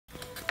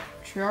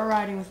Trail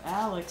riding with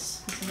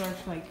Alex. This is our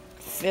like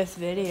 5th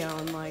video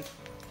in like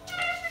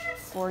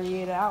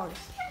 48 hours.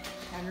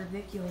 Kind of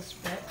ridiculous,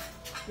 but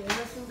we have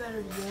nothing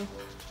better to do.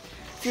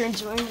 If you're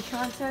enjoying the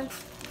content,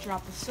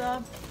 drop a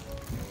sub,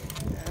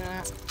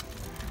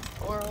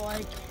 or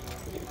like,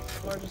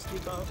 or just do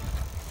both.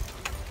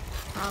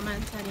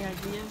 Comment any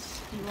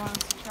ideas you want us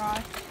to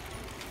try.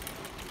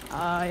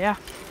 Yeah.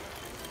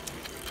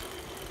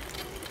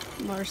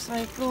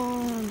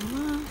 Motorcycle.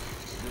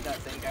 Did that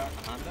thing go with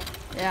the Honda?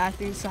 Yeah, I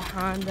think it's a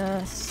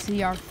Honda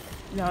CR.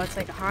 No, it's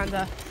like a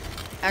Honda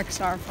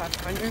XR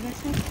 500, I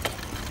think.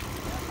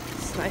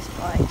 It's a nice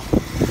bike.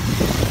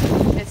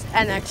 It's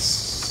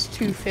NX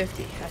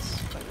 250. That's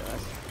what it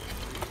was.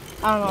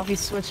 I don't know if he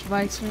switched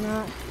bikes or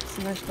not. It's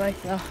a nice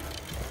bike though.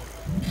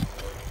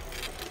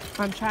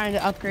 I'm trying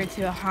to upgrade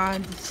to a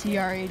Honda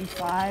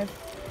CR85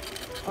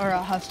 or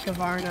a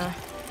Husqvarna.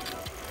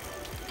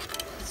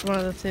 It's one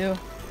of the two.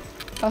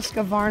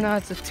 Husqvarna,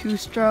 it's a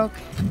 2-stroke.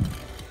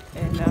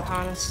 And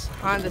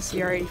Honda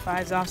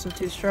CR85 is also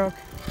 2-stroke,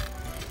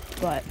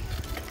 but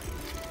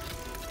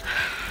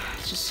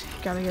just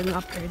gotta get an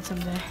upgrade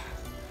someday.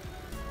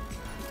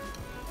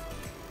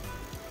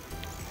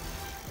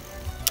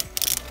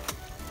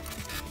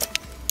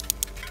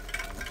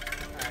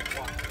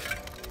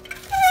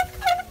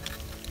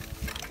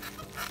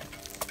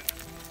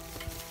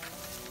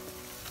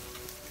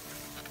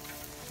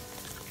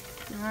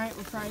 Alright,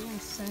 we're probably gonna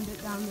send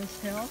it down this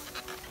hill.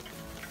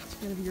 It's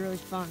gonna be really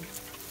fun.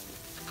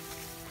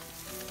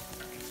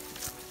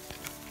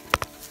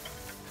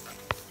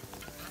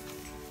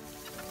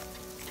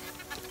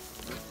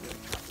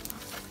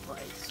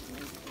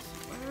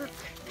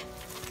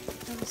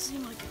 Doesn't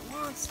seem like it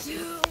wants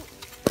to.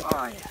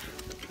 Oh yeah.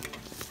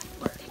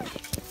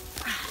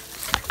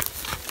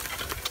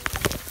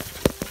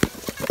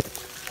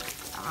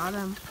 Got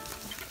him.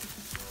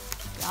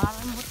 Got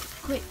him with the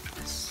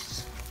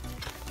quickness.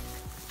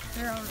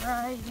 They're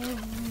riding.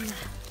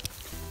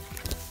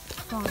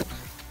 Fun.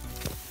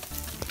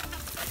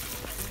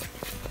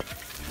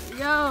 Here we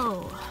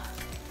go.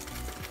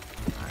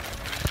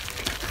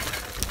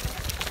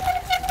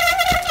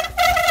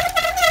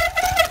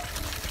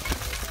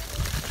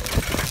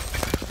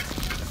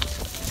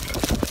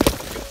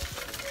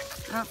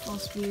 Not full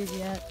speed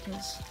yet,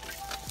 because I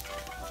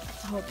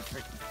have to hold the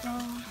freaking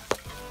phone.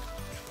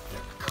 The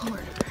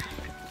recorder.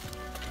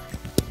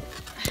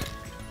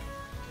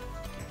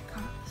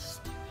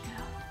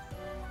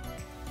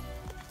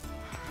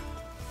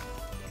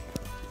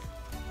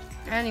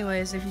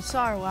 Anyways, if you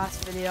saw our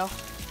last video,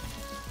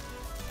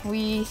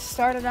 we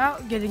started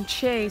out getting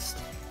chased.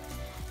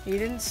 You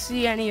didn't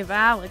see any of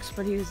Alex,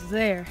 but he was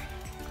there.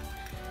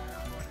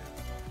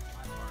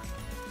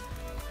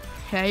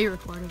 Yeah, you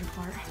recorded a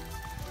part.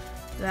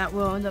 That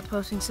we'll end up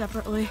posting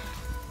separately.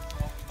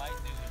 What we might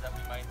do is that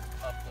we might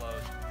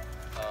upload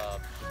a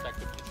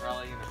perspective for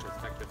Charlie and a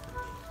perspective for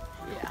me.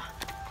 Yeah.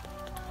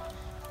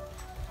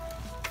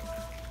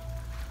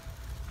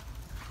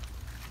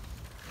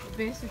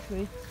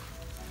 Basically,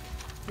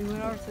 we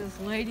went over to this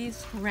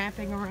lady's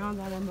ramping around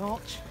on a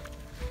mulch.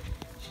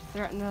 She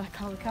threatened to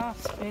call the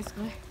cops,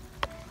 basically.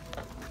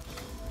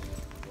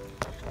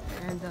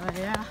 And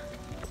yeah,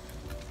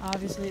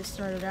 obviously it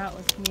started out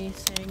with me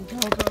saying go,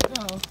 go,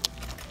 go.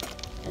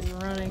 And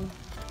running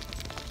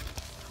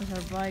with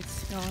our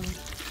bikes going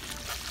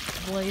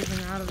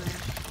blazing out of there.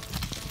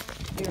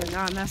 We were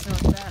not messing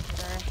with that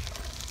today.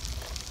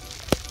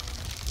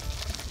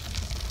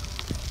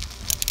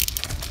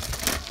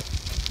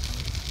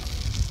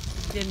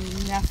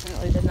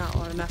 Definitely did not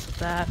want to mess with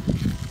that.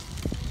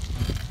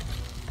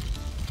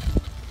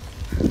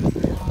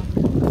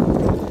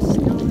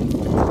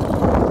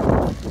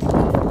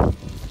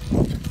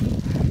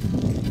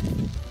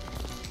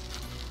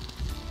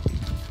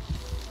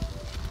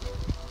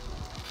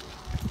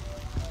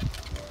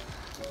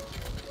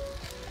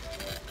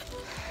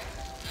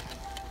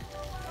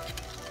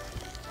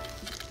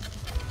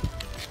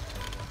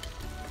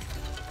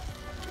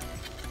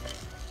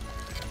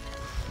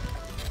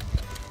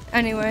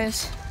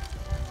 Anyways,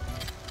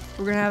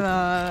 we're gonna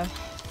have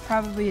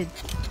probably a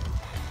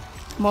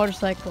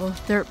motorcycle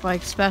dirt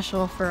bike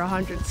special for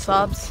 100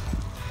 subs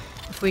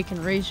if we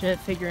can reach it,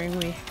 figuring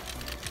we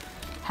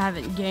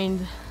haven't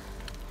gained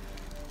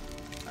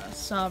a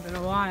sub in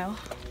a while.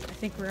 I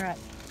think we're at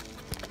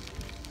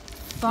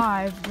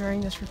 5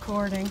 during this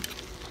recording,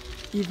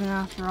 even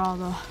after all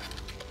the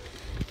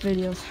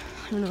videos.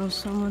 Who knows,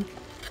 someone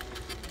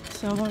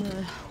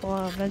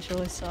will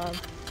eventually sub,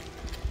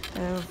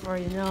 and before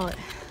you know it,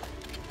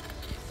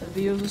 the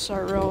views will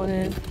start rolling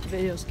in,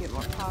 videos get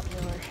more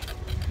popular,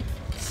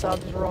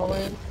 subs roll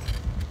in.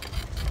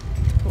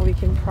 We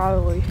can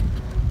probably,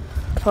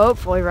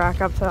 hopefully,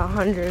 rack up to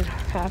 100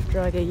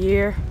 after like a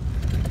year.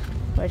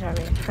 Which, I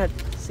mean, that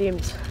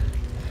seems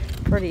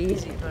pretty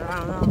easy, but I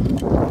don't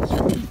know. Just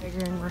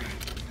figuring we're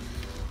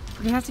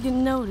gonna have to get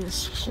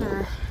noticed,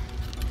 sure.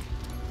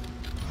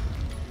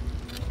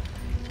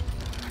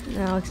 And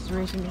Alex is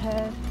racing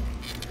ahead.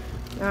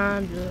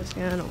 I'm just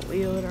gonna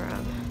wheel it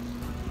around.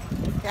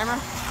 Camera?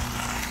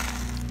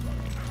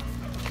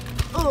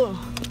 Oh.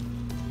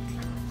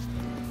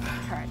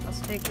 All right, let's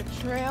take the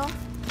trail.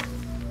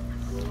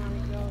 We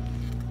want to go.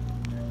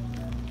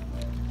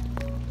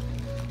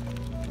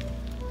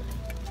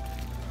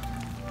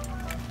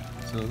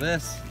 So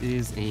this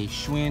is a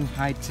Schwinn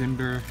High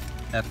Timber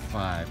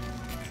F5.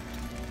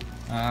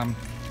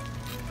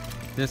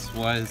 This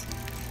was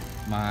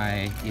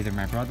either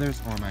my brother's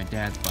or my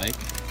dad's bike,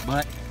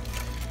 but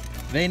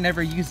they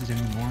never use it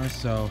anymore,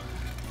 so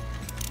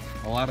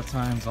a lot of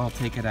times I'll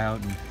take it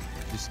out and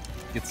just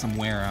get some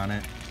wear on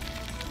it.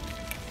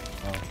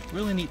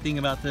 Really neat thing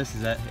about this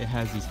is that it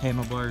has these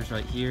handlebars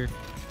right here,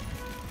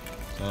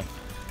 so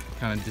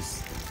kind of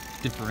just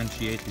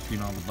differentiate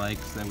between all the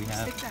bikes that we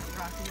have. Stick that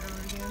rocket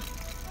over again.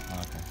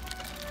 Okay.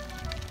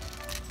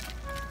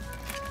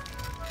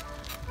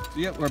 So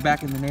yep, we're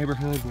back in the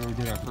neighborhood where we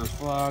did our first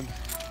vlog.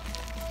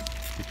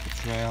 Hit the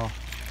trail.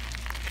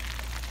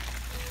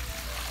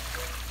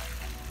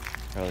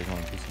 Probably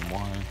going through some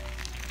water.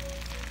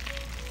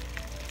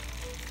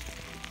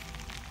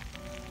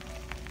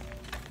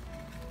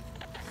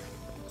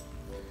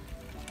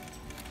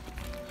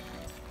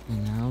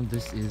 And now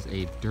this is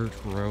a dirt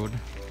road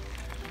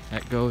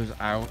that goes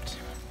out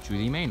to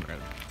the main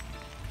road.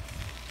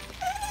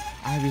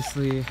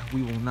 Obviously,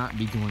 we will not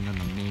be going on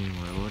the main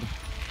road.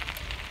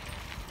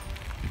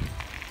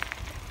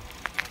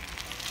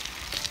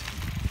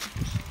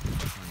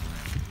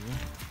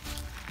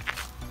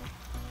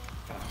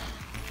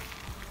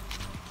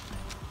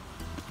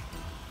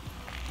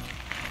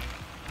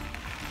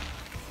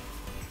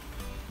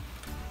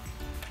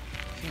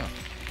 So,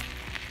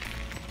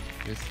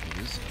 this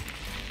is...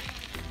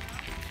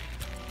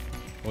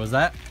 What was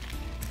that?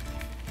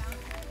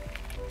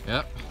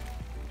 Yep.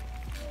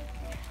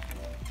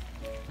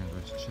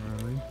 There's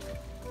Charlie.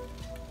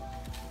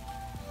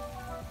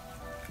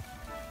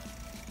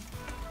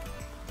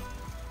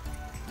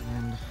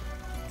 And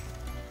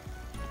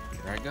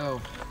here I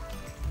go.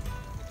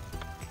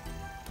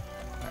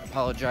 I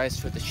apologize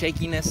for the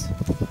shakiness.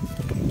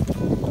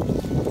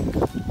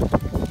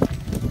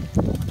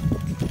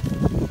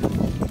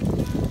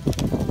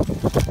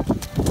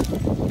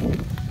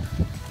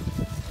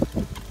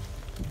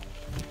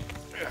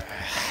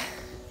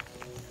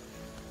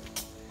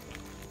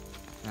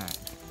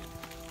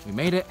 We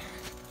made it,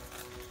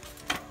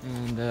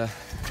 and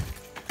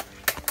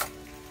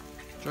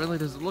Charlie,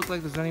 does it look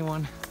like there's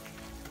anyone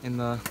in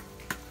the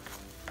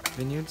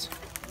vineyards,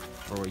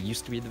 or what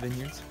used to be the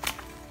vineyards?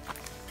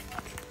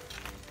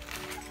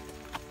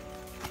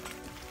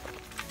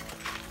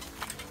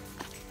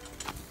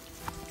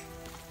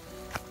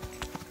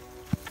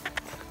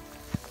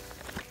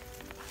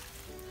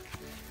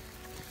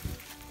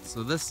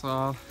 So this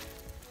all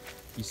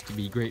used to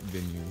be grape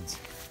vineyards.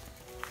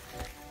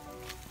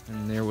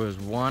 And there was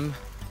one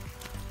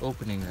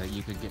opening that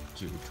you could get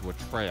to a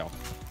trail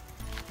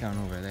down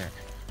over there.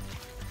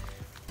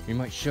 We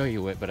might show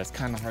you it, but it's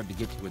kind of hard to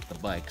get to with the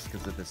bikes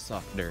because of this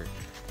soft dirt.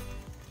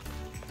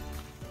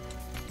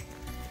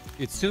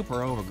 It's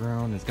super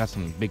overgrown. It's got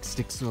some big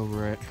sticks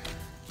over it.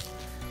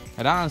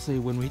 And honestly,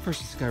 when we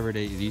first discovered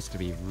it, it used to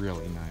be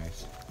really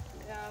nice.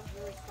 Yeah, it was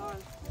really fun.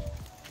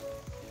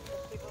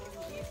 People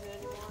didn't use it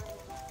anymore.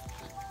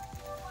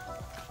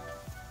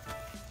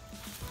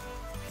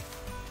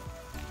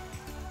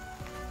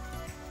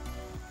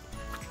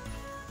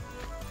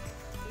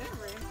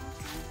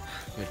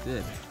 It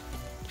did.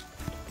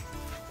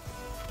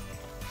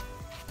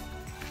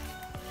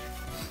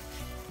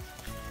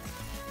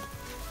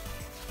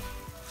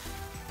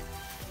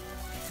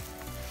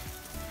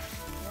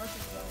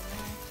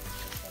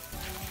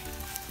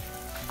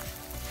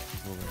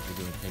 We're going to be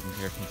doing taking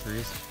care of some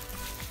trees.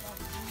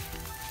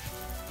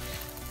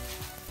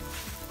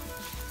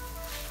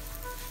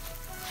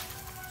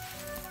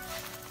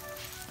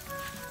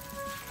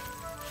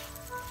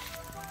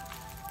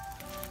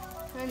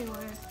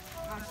 Anyway,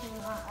 actually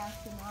not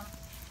asking us.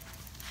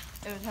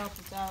 It would help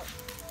us out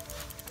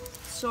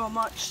so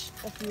much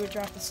if you would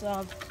drop a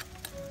sub.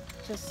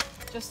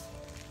 Just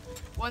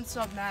one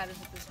sub matters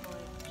at this point.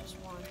 Just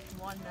one.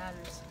 One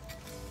matters.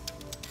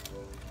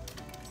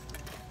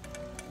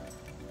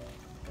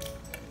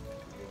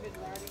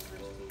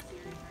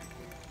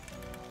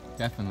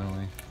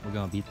 Definitely. We're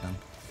going to beat them.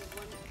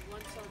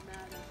 One sub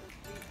matters.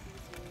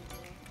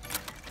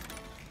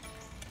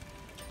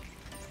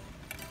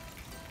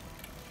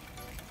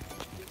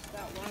 Just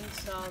that one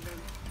sub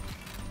and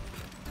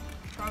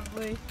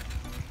probably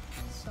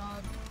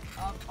sub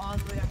up all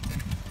the way up to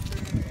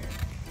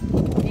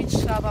each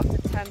sub up to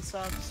 10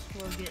 subs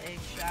will get a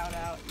shout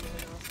out, even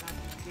though it's not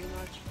going to do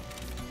much.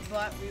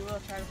 But we will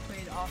try to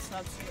play all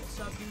subs to get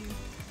sub views,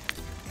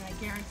 and I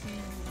guarantee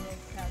we will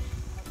catch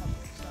a couple of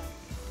subs.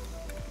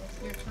 If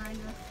you're trying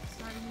to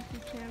start a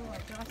YouTube channel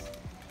like us,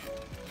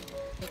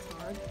 it's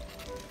hard.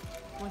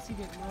 Once you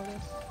get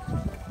noticed, I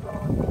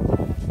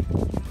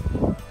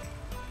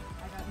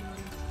got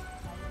noticed.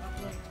 I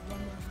uploaded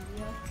one more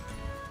video.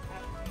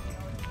 I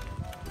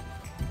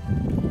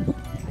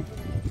did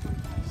it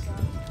 25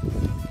 subs.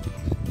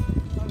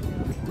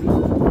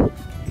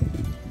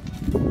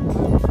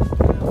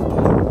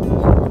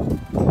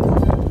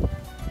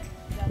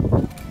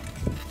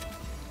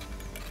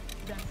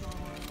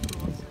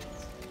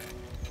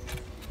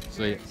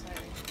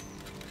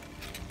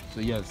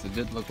 So yes, it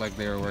did look like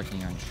they were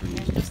working on trees.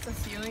 And just the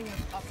feeling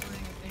of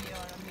uploading a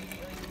video and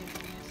immediately getting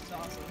views is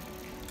awesome.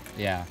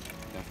 Yeah,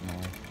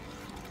 definitely.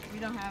 We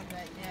don't have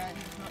that yet.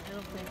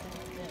 It'll take a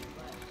little bit,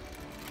 but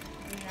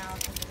we now have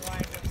to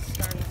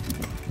started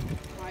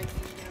live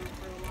channel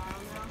for a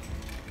while now.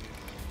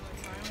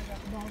 We finally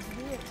got the balls to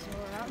do it, so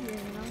we're out here,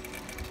 you know.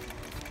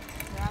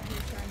 We're out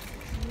here trying to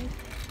succeed.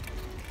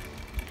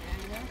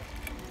 And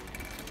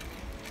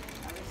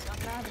having some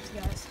habits,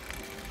 guys.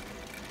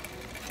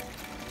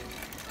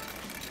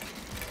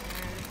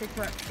 And I think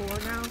we're at 4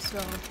 now, so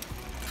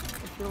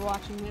if you're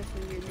watching this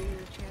and you're new to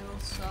the channel,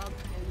 sub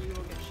and you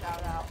will get a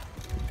shout out.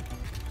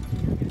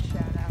 You'll get a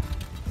shout out.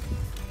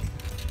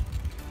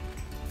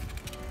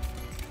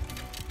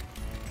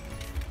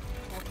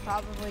 We're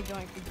probably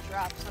going to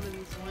drop some of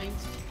these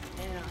links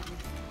in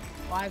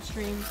live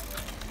streams.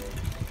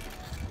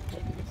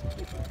 Maybe get some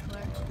people to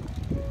click.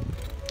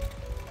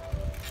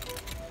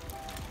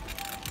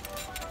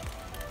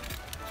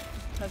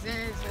 Because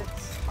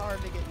it's hard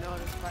to get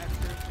noticed by a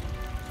person.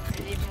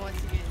 And even once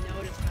you get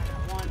noticed by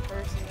that one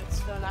person, it's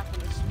still not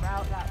going to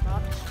sprout that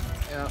much.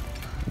 Yeah.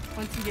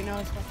 Once you get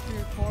noticed by 3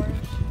 or 4,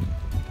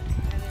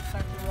 and they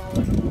start to roll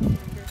in a little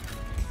quicker,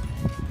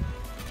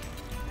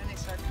 and they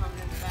start coming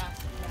in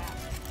fast and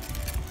fast.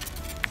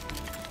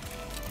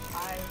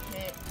 I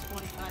hit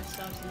 25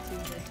 subs in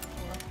 2 days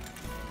before.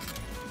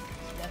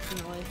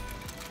 Definitely.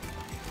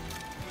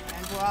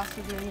 And we're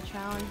also doing a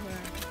challenge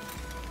where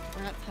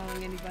we're not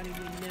telling anybody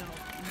we know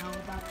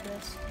about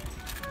this.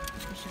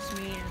 It's just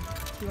me and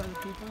 2 other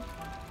people.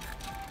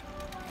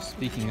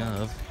 Speaking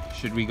of,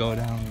 should we go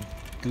down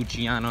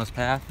Gucciano's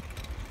path?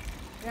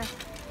 Yeah.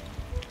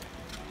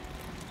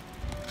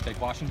 Take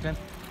Washington?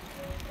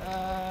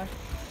 No,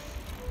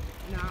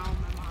 my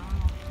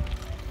mom.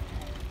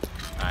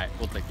 Alright,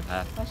 we'll take the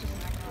path. That's just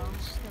my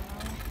house.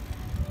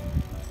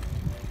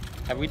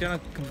 Have we done a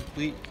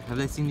complete... Have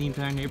they seen the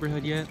entire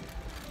neighborhood yet?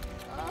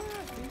 I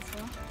think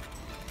so.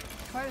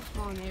 Quite a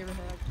small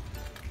neighborhood.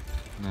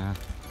 Nah.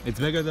 It's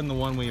bigger than the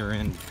one we were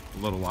in a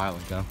little while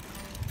ago.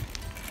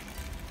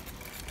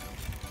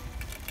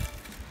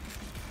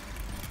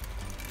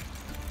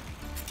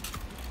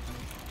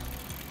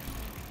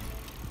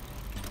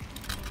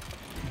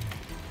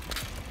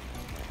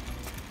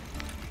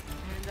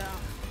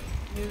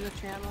 New to the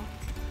channel,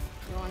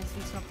 if you want to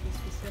see something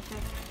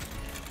specific,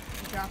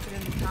 drop it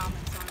in the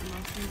comments on the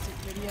most recent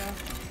video.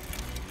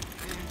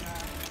 And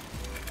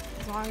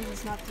as long as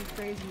it's not too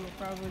crazy,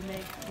 we'll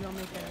make an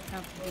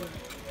attempt to do it.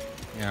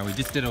 Yeah, we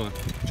just did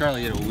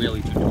Charlie did a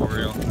wheelie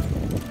tutorial.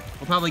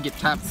 We'll probably get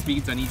top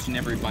speeds on each and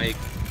every bike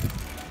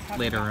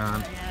later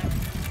on.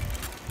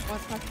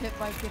 Once my pit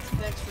bike gets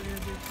fixed, we're going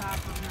to do top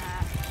on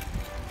that.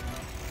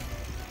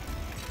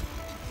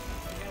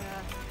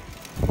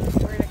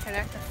 We're going to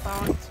connect the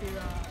phone to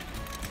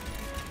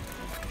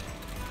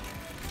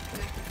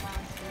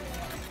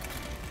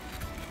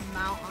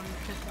mount on the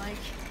pit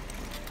bike.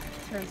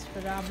 Turn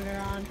speedometer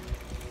on.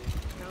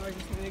 Now we're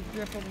just going to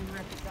grip it and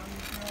rip it down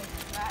the road.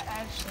 That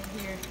actually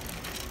here.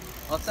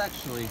 Let's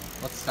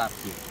stop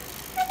here.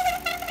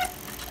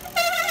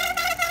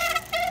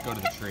 Go to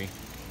the tree.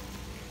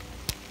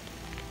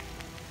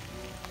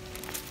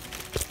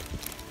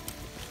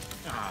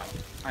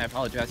 I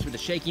apologize for the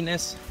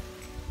shakiness.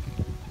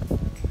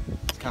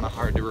 It's kind of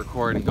hard to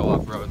record and go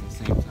off-road at the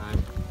same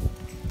time.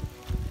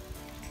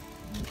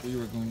 What we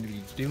were going to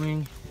be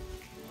doing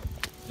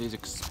is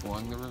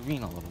exploring the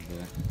ravine a little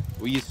bit.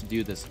 We used to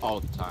do this all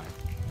the time.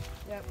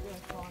 Yep, really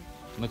fun.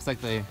 Looks like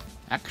they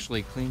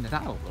actually cleaned it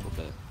out a little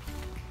bit.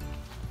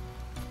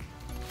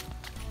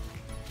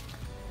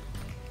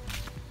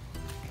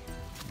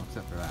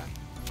 Except for that.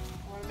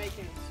 Want to make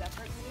it a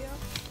separate video?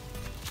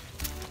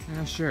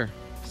 Yeah, sure.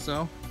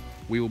 So,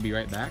 we will be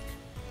right back.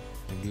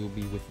 And we will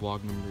be with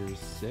vlog number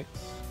 6.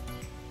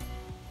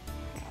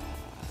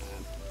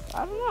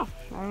 I don't know.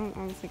 I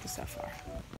don't think it's that far.